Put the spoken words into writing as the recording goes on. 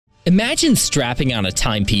Imagine strapping on a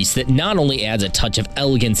timepiece that not only adds a touch of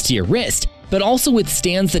elegance to your wrist, but also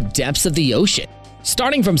withstands the depths of the ocean.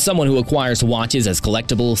 Starting from someone who acquires watches as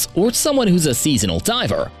collectibles or someone who's a seasonal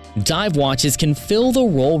diver, dive watches can fill the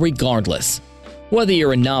role regardless. Whether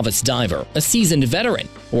you're a novice diver, a seasoned veteran,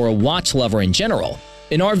 or a watch lover in general,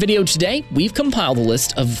 in our video today, we've compiled a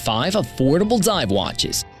list of 5 affordable dive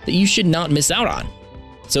watches that you should not miss out on.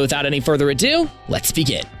 So without any further ado, let's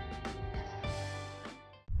begin.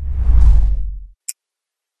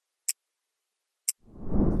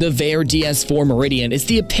 The Vaer DS4 Meridian is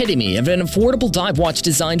the epitome of an affordable dive watch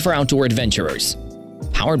designed for outdoor adventurers.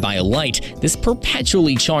 Powered by a light, this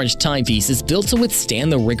perpetually charged timepiece is built to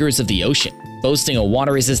withstand the rigors of the ocean, boasting a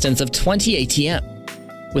water resistance of 20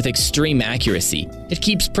 ATM. With extreme accuracy, it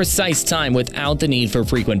keeps precise time without the need for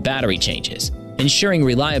frequent battery changes, ensuring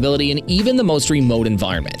reliability in even the most remote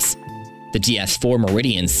environments. The DS4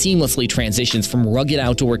 Meridian seamlessly transitions from rugged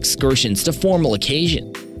outdoor excursions to formal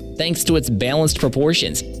occasions, thanks to its balanced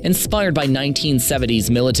proportions inspired by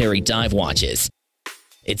 1970s military dive watches.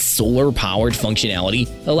 Its solar-powered functionality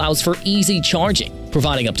allows for easy charging,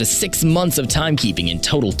 providing up to 6 months of timekeeping in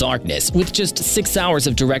total darkness with just 6 hours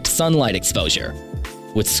of direct sunlight exposure.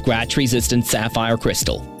 With scratch-resistant sapphire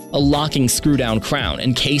crystal, a locking screw-down crown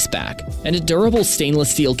and case back, and a durable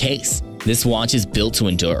stainless steel case, this watch is built to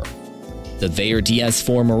endure. The Vaer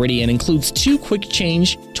DS4 Meridian includes 2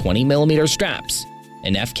 quick-change 20mm straps,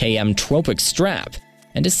 an FKM Tropic strap,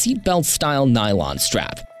 and a seatbelt-style nylon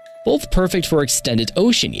strap, both perfect for extended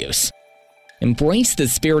ocean use. Embrace the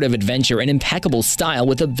spirit of adventure and impeccable style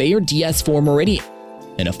with the Vaer DS4 Meridian,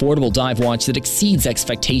 an affordable dive watch that exceeds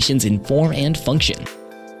expectations in form and function.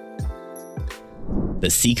 The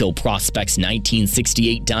Seiko Prospex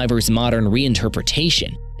 1968 diver's modern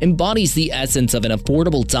reinterpretation embodies the essence of an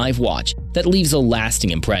affordable dive watch that leaves a lasting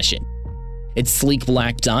impression. Its sleek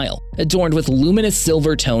black dial, adorned with luminous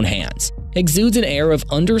silver tone hands, exudes an air of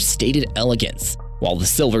understated elegance, while the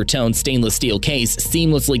silver-toned stainless steel case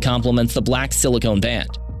seamlessly complements the black silicone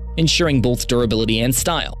band, ensuring both durability and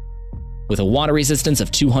style. With a water resistance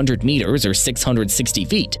of 200 meters or 660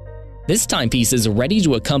 feet, this timepiece is ready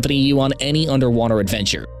to accompany you on any underwater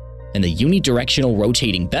adventure, and the unidirectional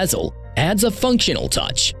rotating bezel adds a functional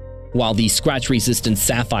touch, while the scratch-resistant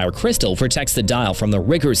sapphire crystal protects the dial from the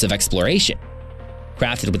rigors of exploration.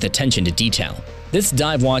 Crafted with attention to detail, this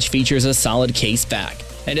dive watch features a solid case back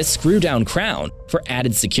and a screw-down crown for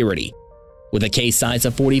added security. With a case size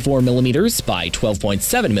of 44mm by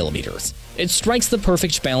 12.7mm, it strikes the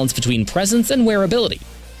perfect balance between presence and wearability,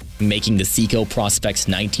 making the Seiko Prospex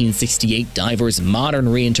 1968 diver's modern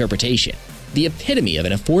reinterpretation the epitome of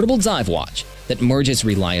an affordable dive watch that merges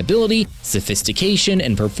reliability, sophistication,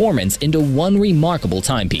 and performance into one remarkable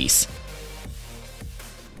timepiece.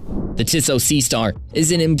 The Tissot Seastar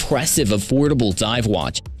is an impressive affordable dive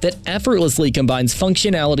watch that effortlessly combines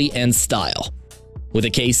functionality and style. With a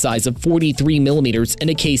case size of 43mm and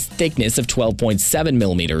a case thickness of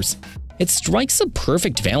 12.7mm, it strikes a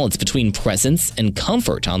perfect balance between presence and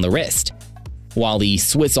comfort on the wrist, while the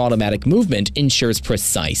Swiss automatic movement ensures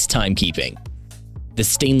precise timekeeping. The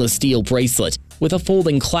stainless steel bracelet with a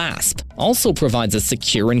folding clasp also provides a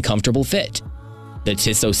secure and comfortable fit. The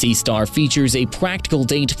Tissot Seastar features a practical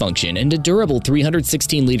date function and a durable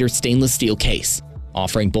 316-liter stainless steel case,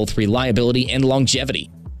 offering both reliability and longevity.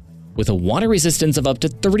 With a water resistance of up to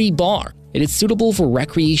 30 bar, it is suitable for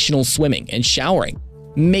recreational swimming and showering,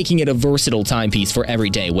 making it a versatile timepiece for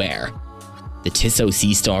everyday wear. The Tissot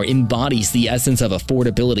Seastar embodies the essence of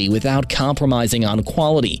affordability without compromising on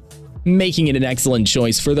quality, making it an excellent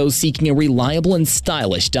choice for those seeking a reliable and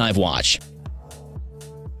stylish dive watch.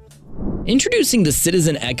 Introducing the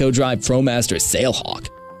Citizen Echo Drive ProMaster Sailhawk,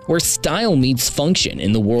 where style meets function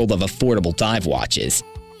in the world of affordable dive watches.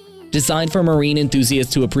 Designed for marine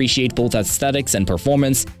enthusiasts who appreciate both aesthetics and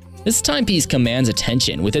performance, this timepiece commands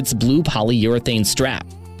attention with its blue polyurethane strap,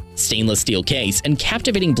 stainless steel case, and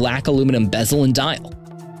captivating black aluminum bezel and dial.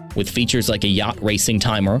 With features like a yacht racing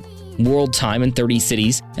timer, world time in 30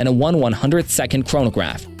 cities, and a 1/100th second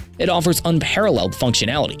chronograph, it offers unparalleled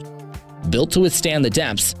functionality. Built to withstand the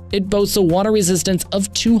depths, it boasts a water resistance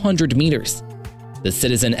of 200 meters. The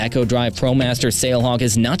Citizen Echo Drive ProMaster Sailhawk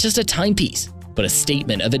is not just a timepiece, but a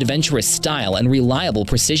statement of adventurous style and reliable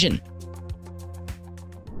precision.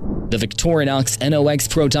 The Victorinox NOX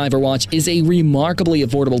Pro Diver Watch is a remarkably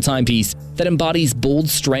affordable timepiece that embodies bold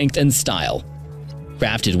strength and style.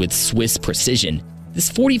 Crafted with Swiss precision, this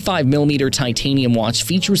 45mm titanium watch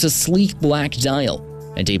features a sleek black dial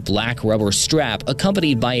and a black rubber strap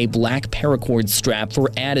accompanied by a black paracord strap for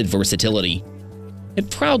added versatility. It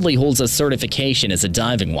proudly holds a certification as a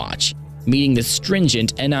diving watch, meeting the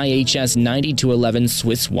stringent NIHS 90-11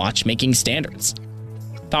 Swiss watchmaking standards.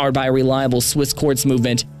 Powered by a reliable Swiss quartz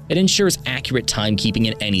movement, it ensures accurate timekeeping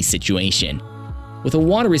in any situation. With a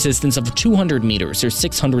water resistance of 200 meters or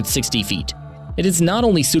 660 feet, it is not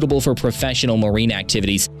only suitable for professional marine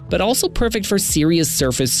activities, but also perfect for serious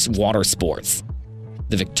surface water sports.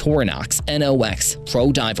 The Victorinox NOX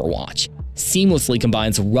Pro Diver Watch seamlessly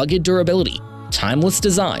combines rugged durability, timeless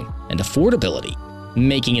design, and affordability,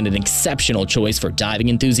 making it an exceptional choice for diving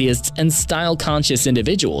enthusiasts and style-conscious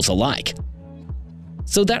individuals alike.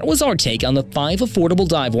 So that was our take on the 5 affordable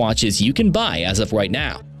dive watches you can buy as of right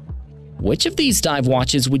now. Which of these dive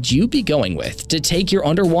watches would you be going with to take your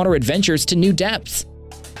underwater adventures to new depths?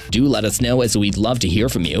 Do let us know, as we'd love to hear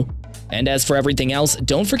from you. And as for everything else,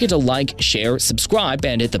 don't forget to like, share, subscribe,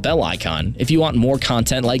 and hit the bell icon if you want more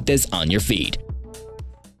content like this on your feed.